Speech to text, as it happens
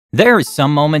There are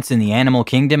some moments in the animal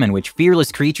kingdom in which fearless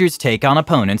creatures take on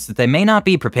opponents that they may not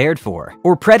be prepared for,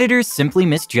 or predators simply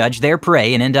misjudge their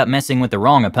prey and end up messing with the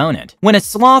wrong opponent. When a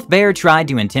sloth bear tried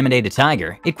to intimidate a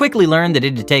tiger, it quickly learned that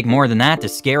it'd take more than that to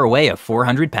scare away a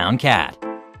 400-pound cat.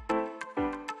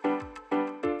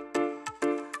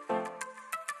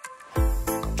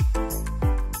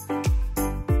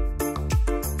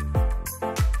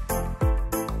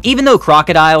 Even though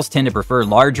crocodiles tend to prefer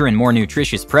larger and more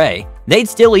nutritious prey, they'd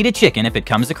still eat a chicken if it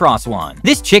comes across one.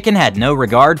 This chicken had no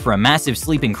regard for a massive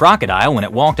sleeping crocodile when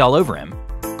it walked all over him.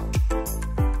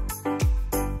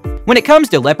 When it comes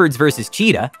to leopards versus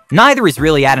cheetah, neither is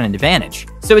really at an advantage,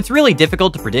 so it's really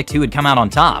difficult to predict who would come out on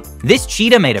top. This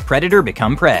cheetah made a predator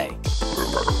become prey.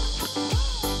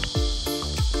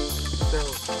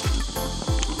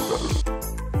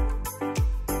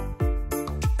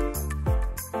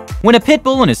 When a pit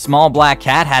bull and a small black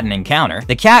cat had an encounter,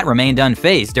 the cat remained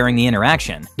unfazed during the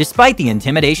interaction, despite the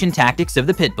intimidation tactics of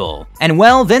the pit bull. And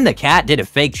well, then the cat did a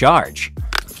fake charge.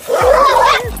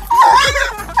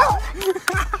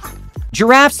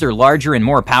 Giraffes are larger and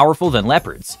more powerful than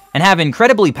leopards, and have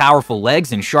incredibly powerful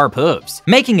legs and sharp hooves,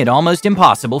 making it almost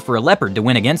impossible for a leopard to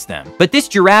win against them. But this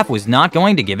giraffe was not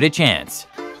going to give it a chance.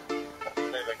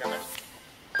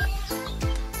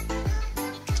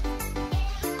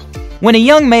 When a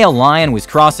young male lion was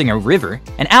crossing a river,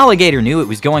 an alligator knew it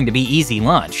was going to be easy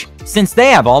lunch, since they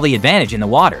have all the advantage in the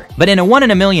water. But in a 1 in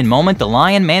a million moment, the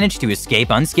lion managed to escape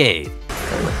unscathed.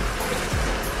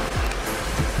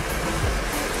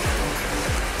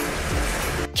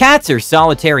 Cats are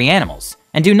solitary animals,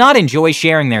 and do not enjoy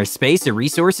sharing their space or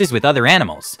resources with other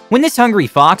animals. When this hungry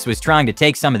fox was trying to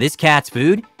take some of this cat's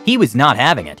food, he was not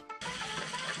having it.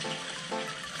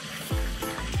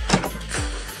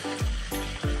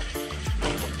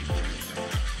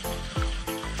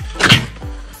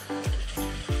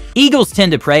 Eagles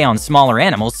tend to prey on smaller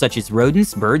animals such as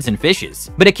rodents, birds, and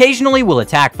fishes, but occasionally will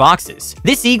attack foxes.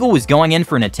 This eagle was going in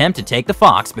for an attempt to take the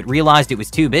fox but realized it was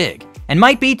too big, and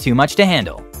might be too much to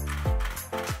handle.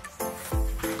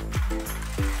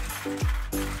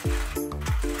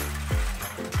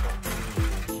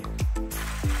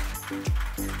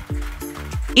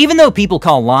 Even though people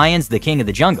call lions the king of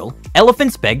the jungle,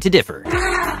 elephants beg to differ.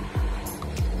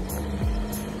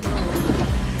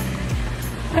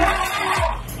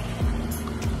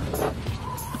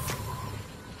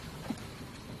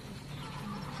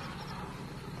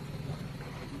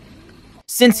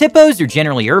 Since hippos are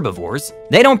generally herbivores,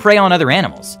 they don't prey on other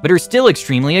animals, but are still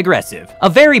extremely aggressive. A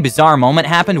very bizarre moment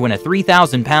happened when a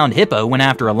 3,000-pound hippo went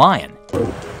after a lion.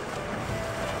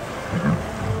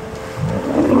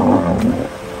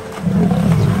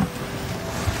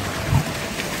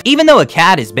 Even though a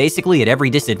cat is basically at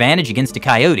every disadvantage against a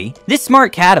coyote, this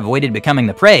smart cat avoided becoming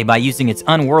the prey by using its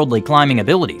unworldly climbing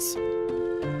abilities.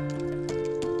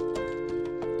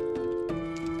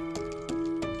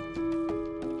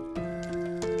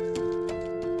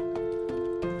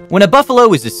 When a buffalo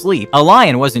was asleep, a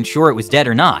lion wasn't sure it was dead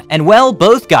or not, and well,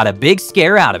 both got a big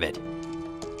scare out of it.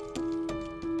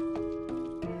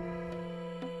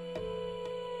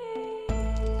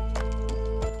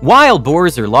 Wild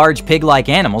boars are large pig-like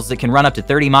animals that can run up to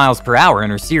 30 miles per hour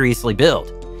and are seriously built.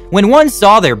 When one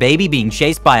saw their baby being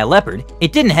chased by a leopard,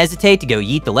 it didn't hesitate to go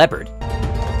yeet the leopard.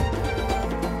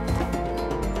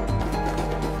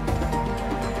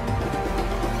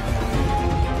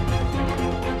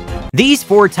 These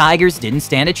 4 tigers didn't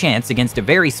stand a chance against a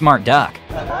very smart duck.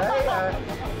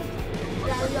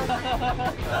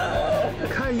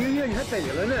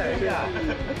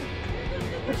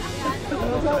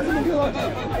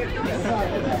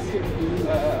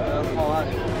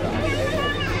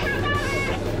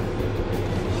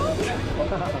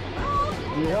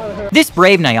 This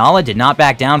brave Nyala did not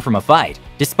back down from a fight,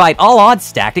 despite all odds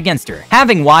stacked against her,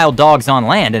 having wild dogs on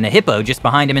land and a hippo just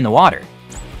behind him in the water.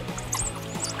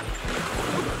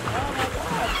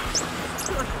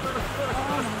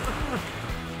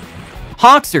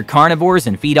 Hawks are carnivores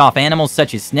and feed off animals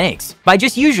such as snakes by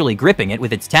just usually gripping it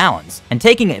with its talons and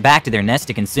taking it back to their nest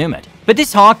to consume it. But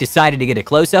this hawk decided to get a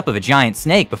close-up of a giant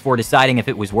snake before deciding if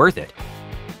it was worth it.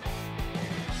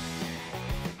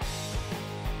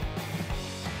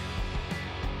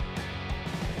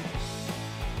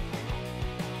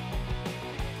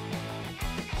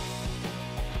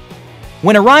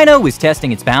 When a rhino was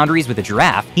testing its boundaries with a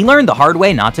giraffe, he learned the hard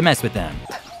way not to mess with them.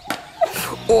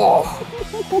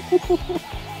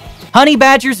 Honey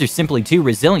badgers are simply too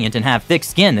resilient and have thick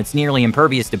skin that's nearly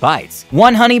impervious to bites.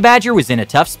 One honey badger was in a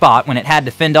tough spot when it had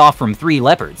to fend off from 3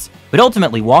 leopards, but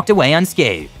ultimately walked away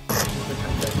unscathed.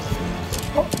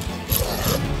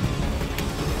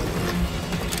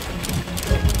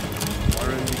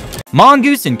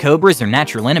 Mongoose and cobras are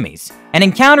natural enemies, and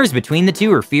encounters between the two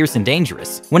are fierce and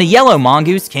dangerous. When a yellow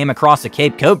mongoose came across a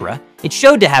Cape cobra, it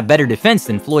showed to have better defense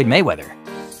than Floyd Mayweather.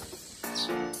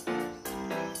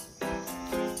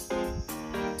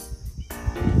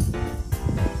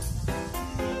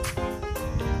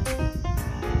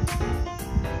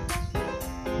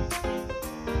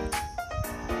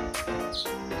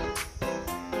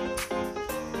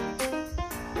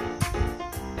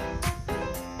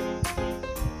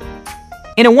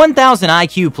 In a 1000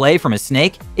 IQ play from a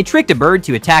snake, it tricked a bird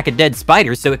to attack a dead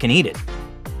spider so it can eat it.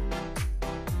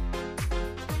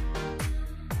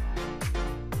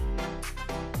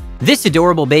 This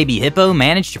adorable baby hippo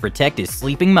managed to protect his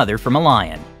sleeping mother from a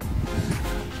lion.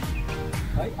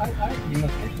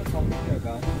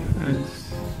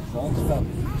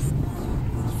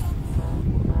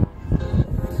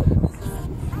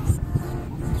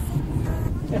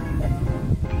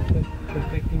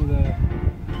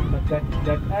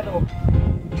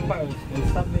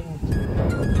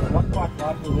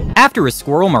 After a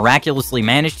squirrel miraculously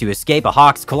managed to escape a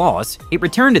hawk's claws, it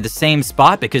returned to the same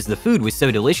spot because the food was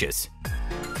so delicious.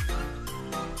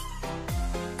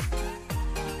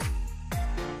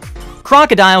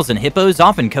 Crocodiles and hippos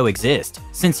often coexist,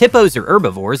 since hippos are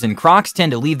herbivores and crocs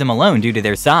tend to leave them alone due to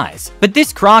their size. But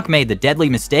this croc made the deadly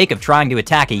mistake of trying to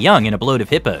attack a young in a bloat of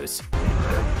hippos.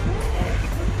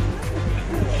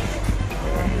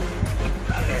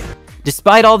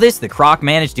 Despite all this, the croc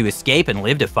managed to escape and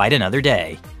live to fight another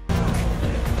day.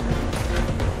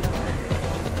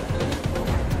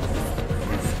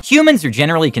 Humans are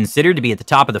generally considered to be at the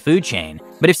top of the food chain,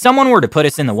 but if someone were to put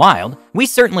us in the wild, we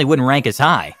certainly wouldn't rank as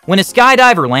high. When a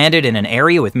skydiver landed in an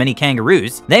area with many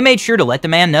kangaroos, they made sure to let the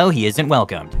man know he isn't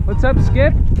welcomed. What's up,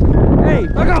 Skip? Hey,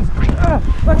 back off!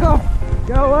 Back off!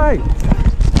 Go away!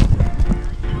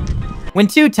 When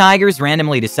two tigers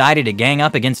randomly decided to gang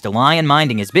up against a lion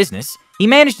minding his business, he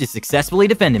managed to successfully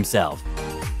defend himself.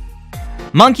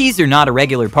 Monkeys are not a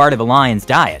regular part of a lion's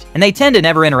diet, and they tend to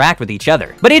never interact with each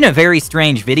other. But in a very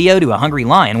strange video, a hungry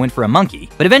lion went for a monkey,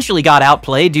 but eventually got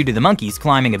outplayed due to the monkey's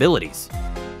climbing abilities.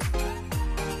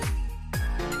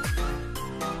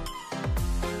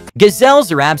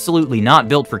 Gazelles are absolutely not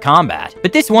built for combat,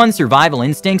 but this one's survival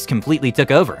instincts completely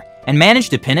took over, and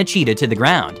managed to pin a cheetah to the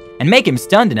ground, and make him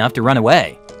stunned enough to run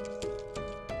away.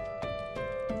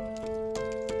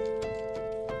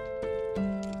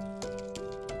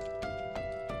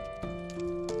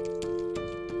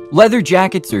 Leather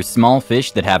jackets are small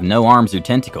fish that have no arms or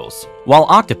tentacles, while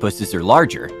octopuses are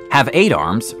larger, have 8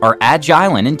 arms, are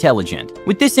agile and intelligent.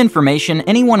 With this information,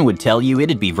 anyone would tell you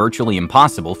it'd be virtually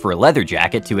impossible for a leather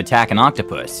jacket to attack an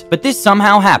octopus, but this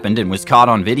somehow happened and was caught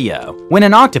on video. When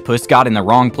an octopus got in the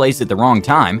wrong place at the wrong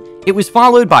time, it was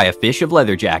followed by a fish of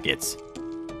leather jackets.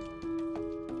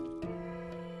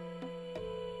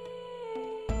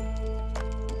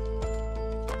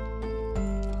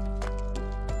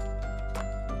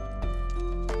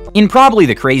 In probably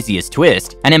the craziest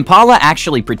twist, an impala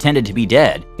actually pretended to be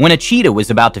dead when a cheetah was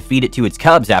about to feed it to its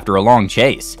cubs after a long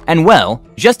chase. And well,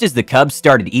 just as the cubs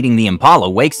started eating, the impala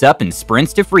wakes up and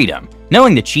sprints to freedom,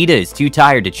 knowing the cheetah is too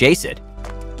tired to chase it.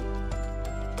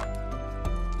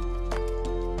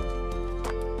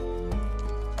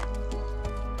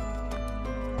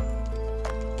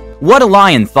 What a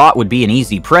lion thought would be an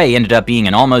easy prey ended up being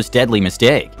an almost deadly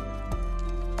mistake.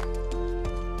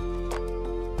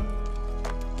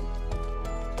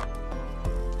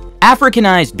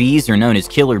 Africanized bees are known as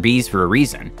killer bees for a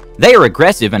reason. They are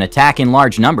aggressive and attack in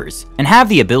large numbers, and have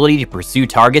the ability to pursue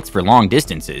targets for long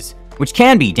distances, which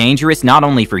can be dangerous not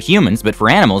only for humans but for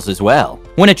animals as well.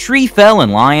 When a tree fell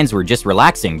and lions were just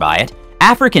relaxing by it,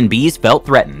 African bees felt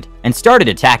threatened and started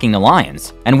attacking the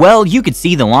lions. And well, you could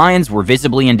see the lions were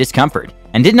visibly in discomfort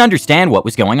and didn't understand what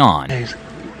was going on.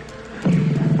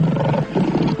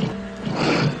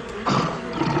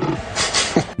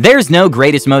 There's no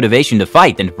greatest motivation to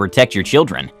fight than to protect your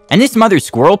children, and this mother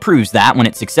squirrel proves that when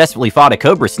it successfully fought a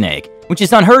cobra snake, which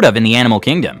is unheard of in the animal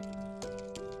kingdom.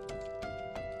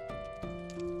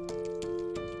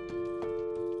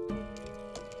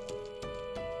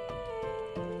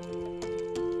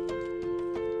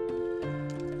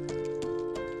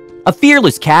 A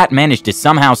fearless cat managed to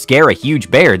somehow scare a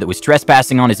huge bear that was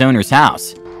trespassing on his owner's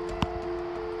house.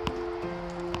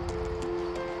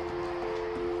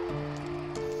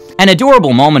 An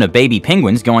adorable moment of baby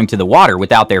penguins going to the water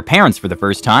without their parents for the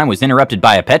first time was interrupted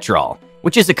by a petrel,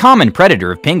 which is a common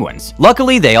predator of penguins.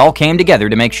 Luckily, they all came together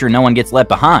to make sure no one gets left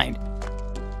behind.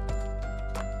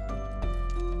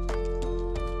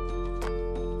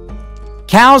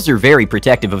 Cows are very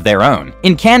protective of their own.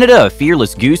 In Canada, a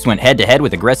fearless goose went head-to-head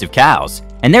with aggressive cows,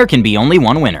 and there can be only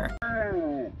one winner.